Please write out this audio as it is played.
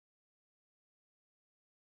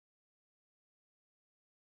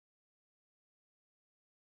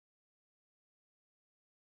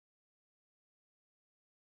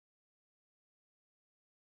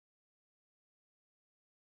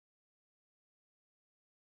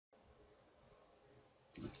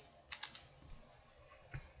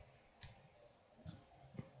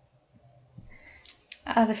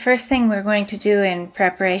The first thing we're going to do in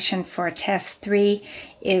preparation for test 3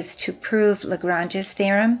 is to prove Lagrange's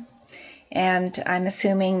theorem. And I'm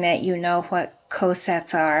assuming that you know what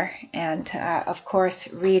cosets are, and of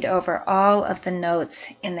course read over all of the notes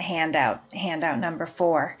in the handout number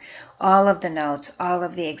 4, all of the notes, all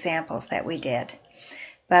of the examples that we did.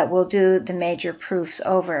 But we'll do the major proofs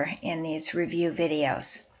over in these review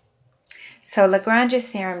videos. So Lagrange's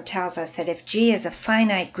theorem tells us that if G is a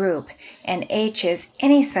finite group and H is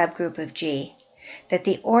any subgroup of G, that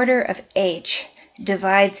the order of H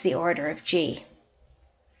divides the order of G.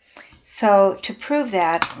 So to prove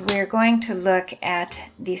that, we're going to look at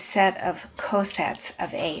the set of cosets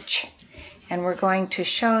of H. And we're going to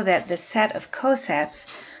show that the set of cosets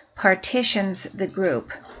partitions the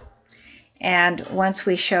group. And once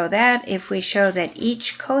we show that, if we show that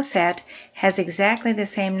each coset has exactly the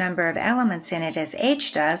same number of elements in it as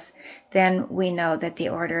H does, then we know that the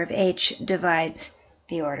order of H divides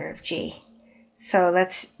the order of G. So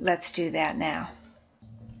let's do that now.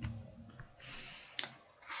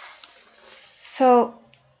 So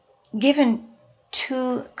given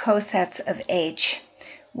two cosets of H,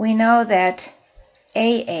 we know that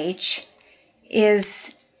AH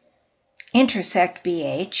is intersect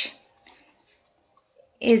BH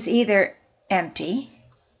is either empty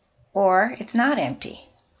or it's not empty.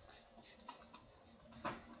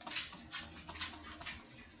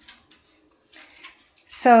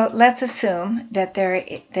 So let's assume that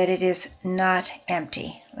it is not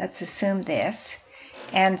empty. Let's assume this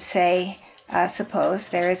and say, suppose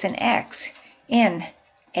there is an X in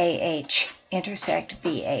AH intersect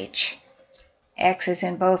BH. X is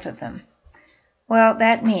in both of them. Well,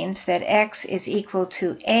 that means that X is equal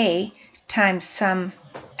to A times some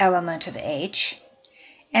element of H,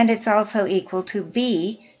 and it's also equal to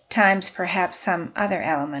B times perhaps some other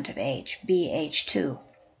element of H, BH2.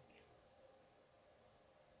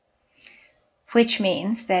 Which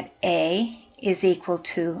means that A is equal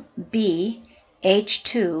to B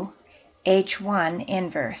H2 H1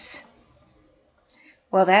 inverse.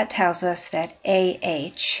 Well, that tells us that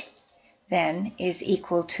AH then is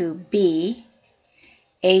equal to B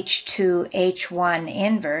H2 H1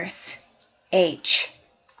 inverse H.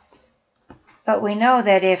 But we know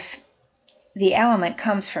that if the element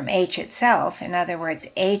comes from H itself, in other words,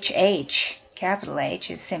 HH, capital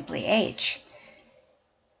H, is simply H.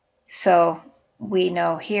 So we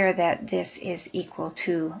know here that this is equal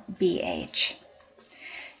to BH.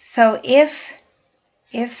 So if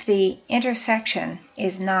the intersection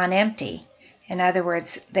is non-empty, in other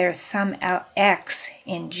words, there's some X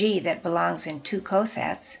in G that belongs in two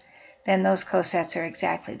cosets, then those cosets are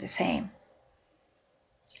exactly the same.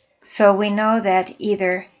 So we know that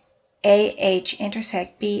either AH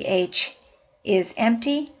intersect BH is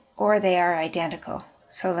empty or they are identical.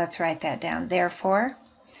 So let's write that down. Therefore,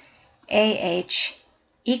 AH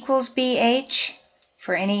equals BH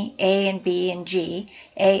for any A and B and G.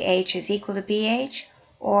 AH is equal to BH,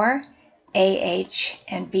 or AH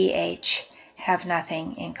and BH have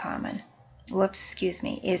nothing in common. Whoops, excuse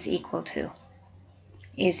me, is equal to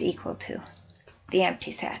the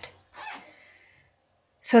empty set.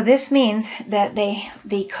 So this means that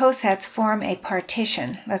the cosets form a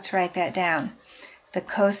partition. Let's write that down. The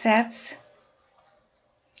cosets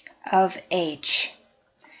of H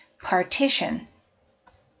partition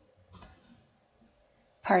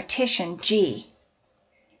G,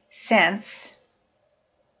 since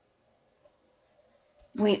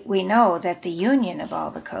we know that the union of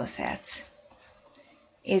all the cosets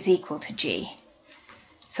is equal to G.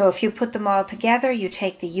 So if you put them all together, you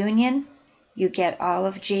take the union, you get all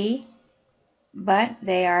of G, but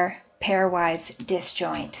they are pairwise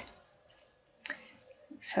disjoint.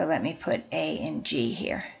 So let me put A and G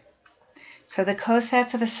here. So the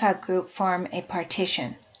cosets of a subgroup form a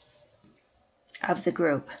partition of the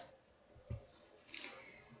group.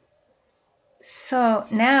 So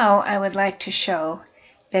now I would like to show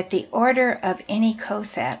that the order of any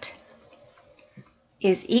coset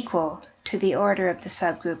is equal to the order of the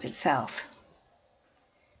subgroup itself.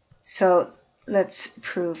 So let's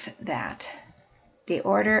prove that. The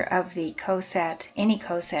order of the coset, any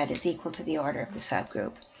coset, is equal to the order of the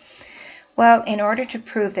subgroup. Well, in order to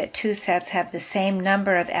prove that two sets have the same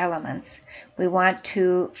number of elements, we want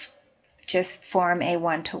to just form a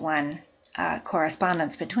one-to-one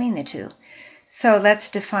correspondence between the two. So let's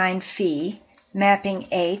define phi, mapping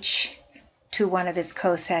H to one of its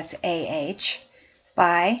cosets AH,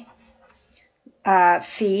 by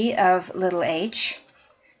phi of little h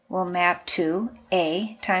will map to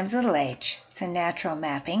A times little h. It's a natural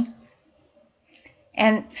mapping.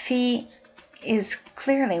 And phi is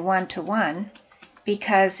clearly 1 to 1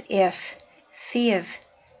 because if if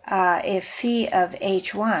phi of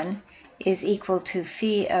H1 is equal to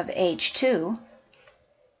phi of H2,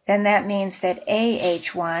 then that means that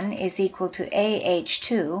AH1 is equal to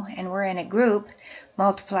AH2, and we're in a group.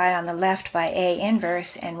 Multiply on the left by A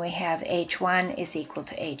inverse, and we have H1 is equal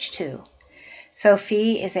to H2. So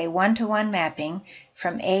phi is a one-to-one mapping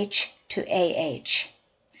from H to AH.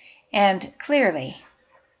 And clearly,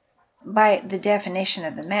 by the definition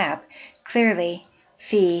of the map, clearly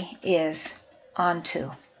phi is onto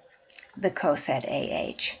the coset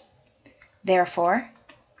AH. Therefore,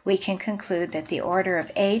 we can conclude that the order of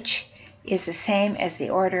H is the same as the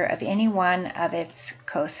order of any one of its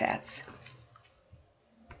cosets.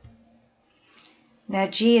 Now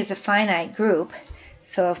G is a finite group,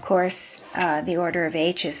 so of course the order of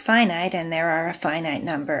H is finite, and there are a finite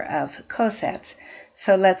number of cosets.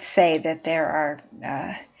 So let's say that there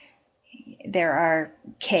are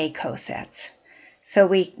k cosets. So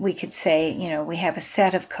we could say, we have a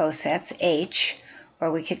set of cosets, H,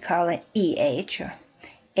 or we could call it EH, or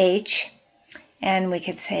H, and we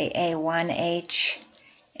could say A1H,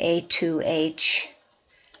 A2H,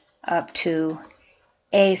 up to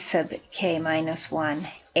A sub k minus 1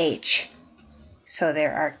 H. So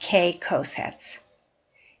there are k cosets.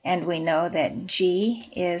 And we know that G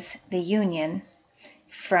is the union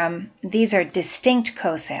from, these are distinct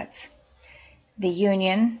cosets, the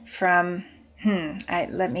union from,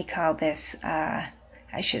 let me call this, I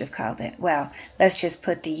should have called it, well, let's just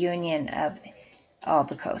put the union of all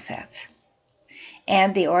the cosets.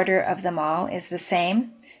 And the order of them all is the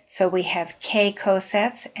same. So we have k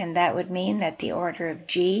cosets, and that would mean that the order of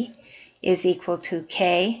G is equal to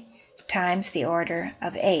k times the order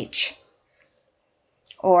of H.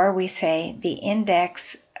 Or we say the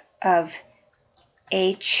index of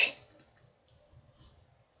H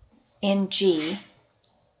in G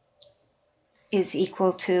is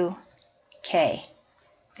equal to k.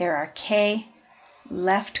 There are k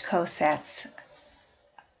left cosets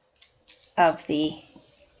of the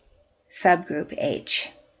subgroup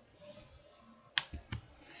H.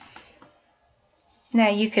 Now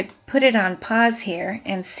you could put it on pause here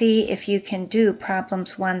and see if you can do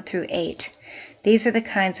problems 1 through 8. These are the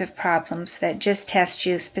kinds of problems that just test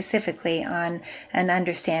you specifically on an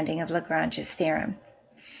understanding of Lagrange's theorem.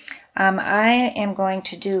 I am going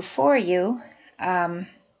to do for you, I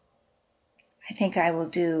think I will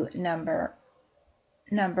do number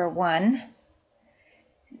 1.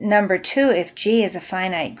 Number 2, if G is a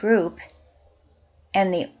finite group,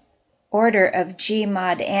 and the order of G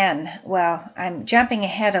mod n, well, I'm jumping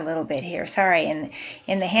ahead a little bit here, sorry,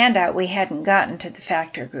 in the handout we hadn't gotten to the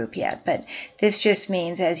factor group yet, but this just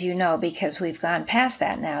means, as you know, because we've gone past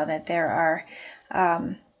that now, that there are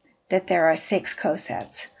 6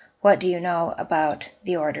 cosets. What do you know about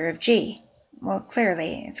the order of G? Well,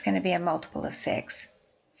 clearly it's going to be a multiple of 6.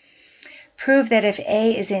 Prove that if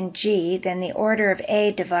A is in G, then the order of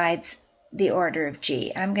A divides the order of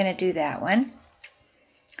G. I'm going to do that one.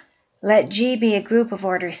 Let G be a group of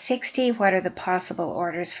order 60. What are the possible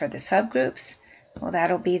orders for the subgroups? Well,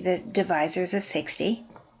 that'll be the divisors of 60.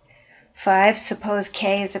 5. Suppose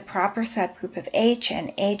K is a proper subgroup of H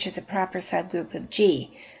and H is a proper subgroup of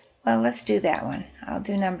G. Well, let's do that one. I'll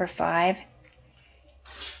do number 5.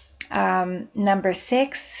 Number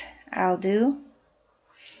 6, I'll do.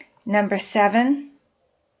 Number 7,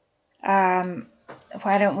 why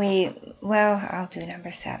don't we, well, I'll do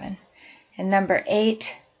number 7. And number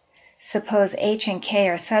 8, suppose H and K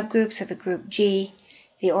are subgroups of a group G.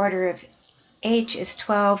 The order of H is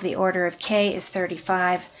 12, the order of K is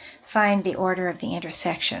 35. Find the order of the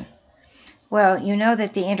intersection. Well, you know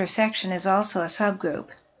that the intersection is also a subgroup.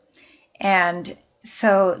 And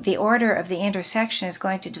so the order of the intersection is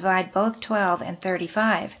going to divide both 12 and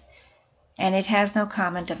 35. And it has no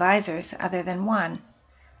common divisors other than 1.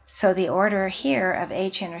 So the order here of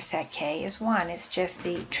H intersect K is 1. It's just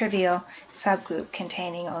the trivial subgroup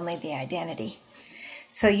containing only the identity.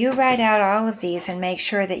 So you write out all of these and make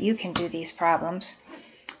sure that you can do these problems.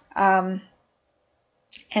 And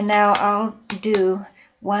now I'll do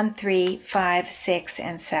 1, 3, 5, 6,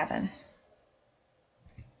 and 7.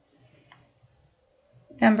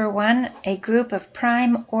 Number 1, a group of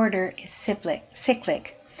prime order is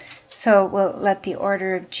cyclic. So we'll let the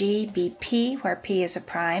order of G be P, where P is a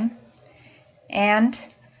prime, and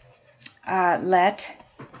let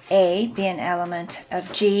A be an element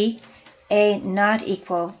of G, A not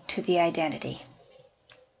equal to the identity.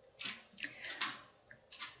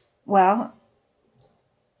 Well,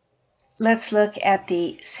 let's look at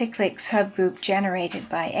the cyclic subgroup generated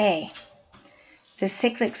by A. The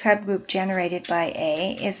cyclic subgroup generated by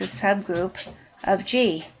A is a subgroup of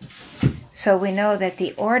G. So we know that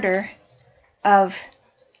the order of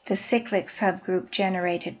the cyclic subgroup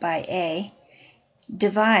generated by A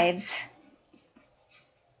divides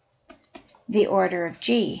the order of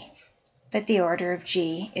G, but the order of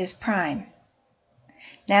G is prime.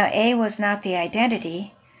 Now A was not the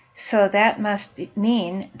identity, so that must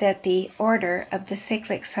mean that the order of the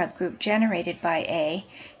cyclic subgroup generated by A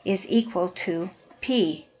is equal to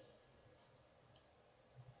P.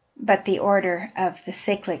 But the order of the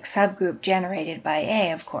cyclic subgroup generated by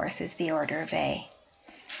A, of course, is the order of A,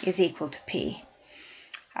 is equal to P.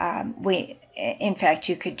 In fact,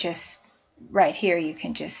 you could just, right here, you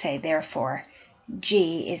can just say, therefore,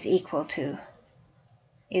 G is equal to,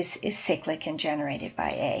 is cyclic and generated by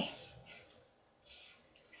A.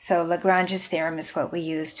 So Lagrange's theorem is what we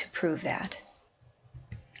use to prove that.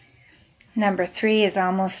 Number 3 is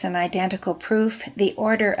almost an identical proof. The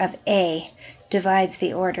order of A divides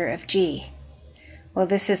the order of G. Well,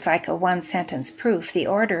 this is like a one-sentence proof. The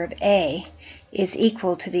order of A is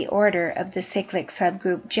equal to the order of the cyclic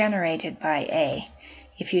subgroup generated by A.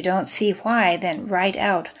 If you don't see why, then write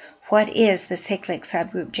out what is the cyclic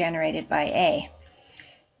subgroup generated by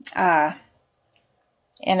A.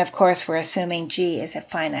 And of course, we're assuming G is a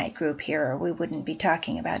finite group here, or we wouldn't be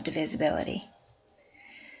talking about divisibility.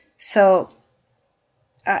 So,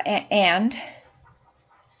 and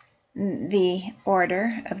the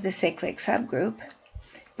order of the cyclic subgroup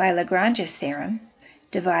by Lagrange's theorem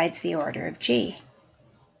divides the order of G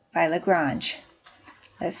by Lagrange,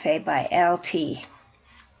 let's say by LT.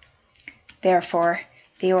 Therefore,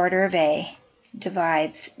 the order of A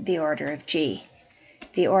divides the order of G.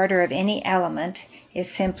 The order of any element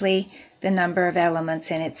is simply the number of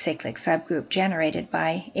elements in its cyclic subgroup generated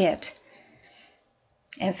by it.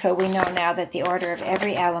 And so we know now that the order of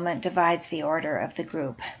every element divides the order of the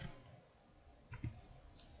group.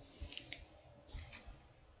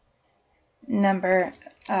 Number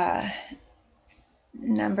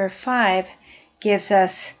 5 gives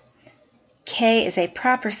us K is a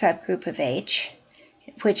proper subgroup of H,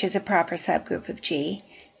 which is a proper subgroup of G.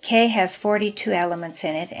 K has 42 elements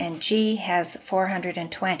in it, and G has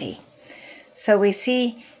 420. So we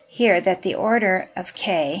see here that the order of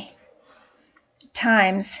K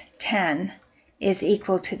times 10 is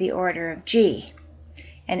equal to the order of G.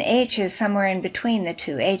 And H is somewhere in between the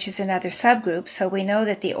two. H is another subgroup, so we know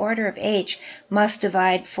that the order of H must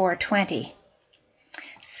divide 420.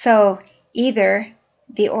 So either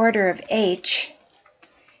the order of H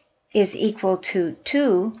is equal to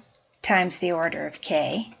 2 times the order of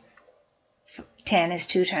K, 10 is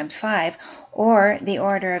 2 times 5, or the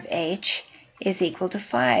order of H is equal to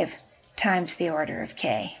 5 times the order of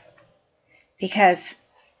K, because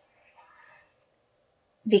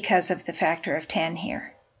of the factor of 10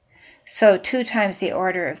 here. So 2 times the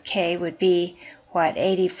order of K would be, what,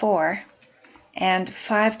 84, and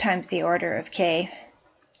 5 times the order of K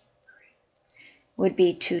would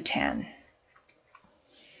be 210.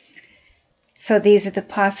 So these are the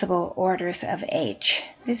possible orders of H.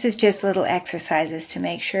 This is just little exercises to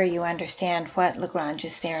make sure you understand what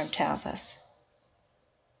Lagrange's theorem tells us.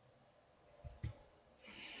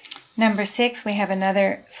 Number 6, we have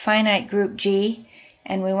another finite group G,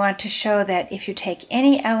 and we want to show that if you take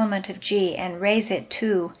any element of G and raise it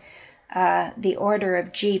to the order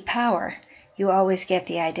of G power, you always get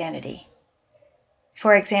the identity.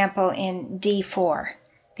 For example, in D4,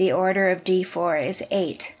 the order of D4 is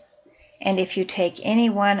 8. And if you take any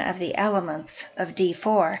one of the elements of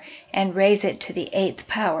D4 and raise it to the 8th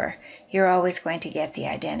power, you're always going to get the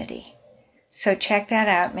identity. So check that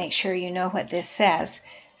out, make sure you know what this says,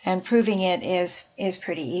 and proving it is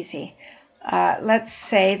pretty easy. Let's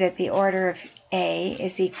say that the order of A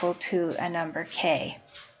is equal to a number K.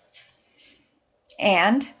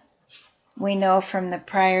 And we know from the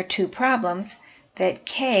prior two problems that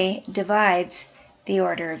K divides the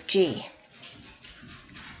order of G.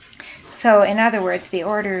 So in other words, the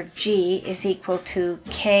order of G is equal to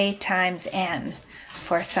K times N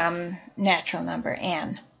for some natural number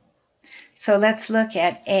N. So let's look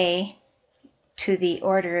at A to the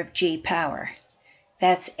order of G power.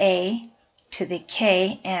 That's A to the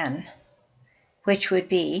Kn, which would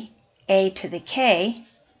be A to the K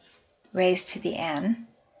raised to the N,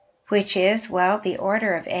 which is, well, the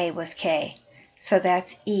order of A was K. So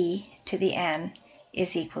that's E to the N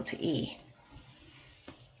is equal to E.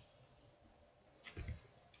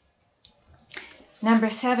 Number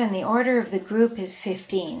 7, the order of the group is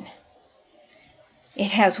 15.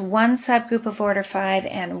 It has one subgroup of order 5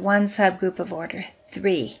 and one subgroup of order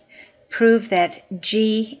 3. Prove that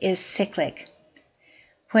G is cyclic.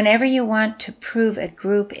 Whenever you want to prove a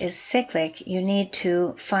group is cyclic, you need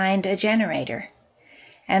to find a generator.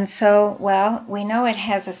 And so, well, we know it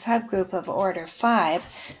has a subgroup of order 5,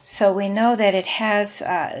 so we know that it has,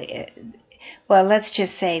 well, let's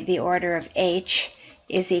just say the order of H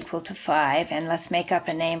is equal to 5, and let's make up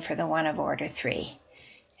a name for the one of order 3.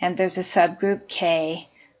 And there's a subgroup K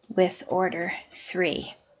with order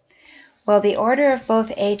 3. Well, the order of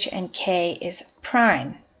both H and K is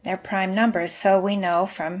prime. They're prime numbers, so we know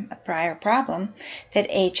from a prior problem that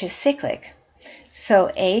H is cyclic.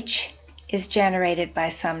 So H is generated by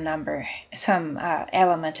some number, some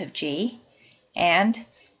element of G, and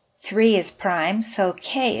 3 is prime, so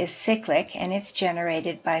K is cyclic, and it's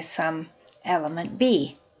generated by some element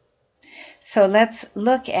B. So let's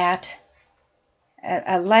look at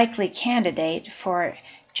a likely candidate for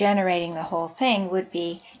generating the whole thing would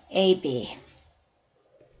be AB.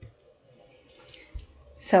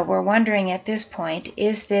 So we're wondering at this point,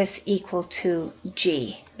 is this equal to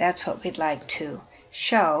G? That's what we'd like to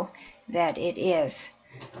show that it is.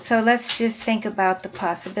 So let's just think about the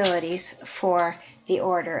possibilities for the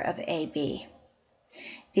order of AB.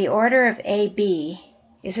 The order of AB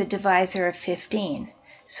is a divisor of 15,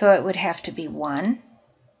 so it would have to be 1,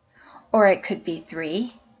 or it could be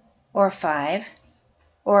 3, or 5,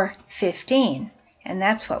 or 15. And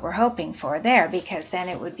that's what we're hoping for there, because then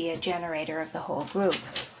it would be a generator of the whole group.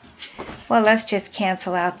 Well, let's just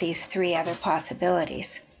cancel out these 3 other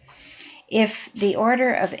possibilities. If the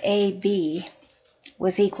order of AB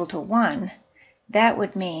was equal to 1, that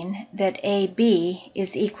would mean that AB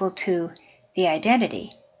is equal to the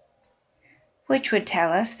identity, which would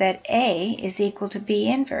tell us that A is equal to B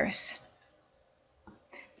inverse.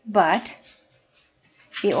 But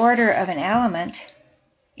the order of an element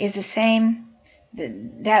is the same.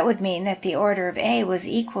 That would mean that the order of A was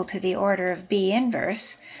equal to the order of B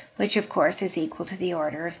inverse, which of course is equal to the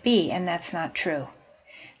order of B, and that's not true.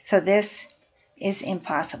 So this is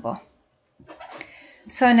impossible.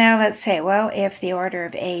 So now let's say, well, if the order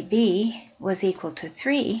of AB was equal to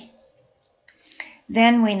 3,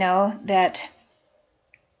 then we know that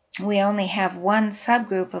we only have one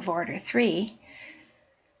subgroup of order 3,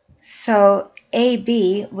 so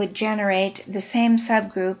AB would generate the same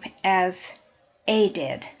subgroup as A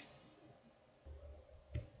did.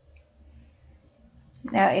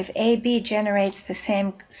 Now, if AB generates the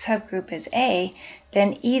same subgroup as A,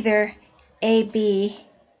 then either AB,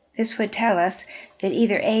 this would tell us that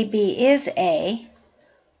either AB is A,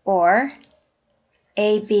 or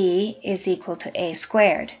AB is equal to A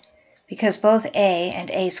squared, because both A and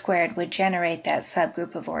A squared would generate that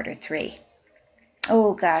subgroup of order 3.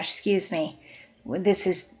 Oh gosh, excuse me. This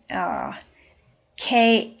is,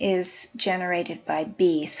 K is generated by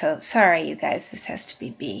B, so sorry you guys, this has to be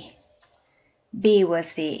B. B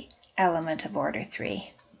was the element of order 3.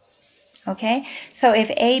 Okay, so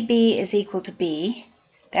if AB is equal to B,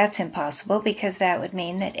 that's impossible because that would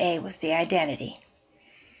mean that A was the identity.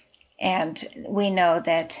 And we know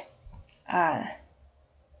that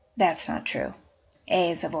that's not true.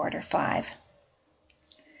 A is of order 5.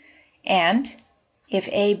 And if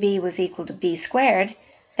AB was equal to B squared,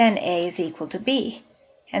 then A is equal to B.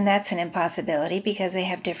 And that's an impossibility because they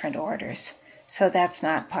have different orders. So that's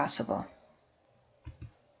not possible.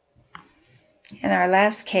 And our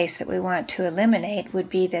last case that we want to eliminate would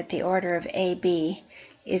be that the order of AB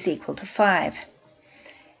is equal to 5.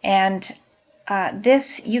 And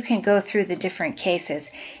this, you can go through the different cases.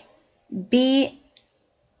 A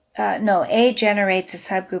generates a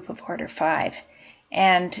subgroup of order 5.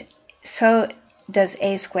 And so does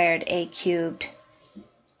A squared, A cubed,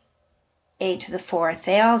 A to the 4th.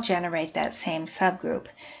 They all generate that same subgroup.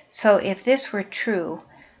 So if this were true,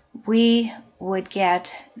 we would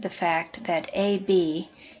get the fact that AB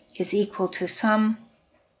is equal to some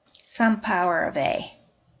power of A.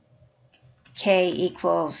 K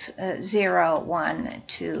equals 0, 1,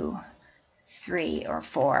 2, 3, or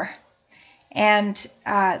 4. And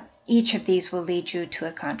each of these will lead you to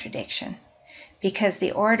a contradiction, because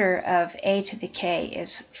the order of A to the K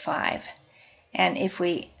is 5. And if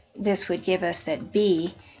this would give us that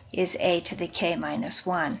B is A to the K minus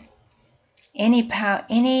 1. Any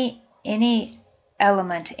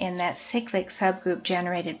element in that cyclic subgroup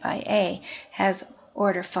generated by A has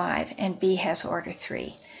order 5 and B has order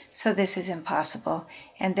 3. So this is impossible,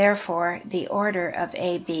 and therefore the order of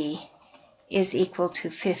AB is equal to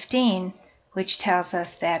 15, which tells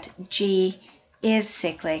us that G is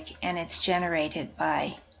cyclic and it's generated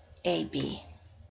by AB.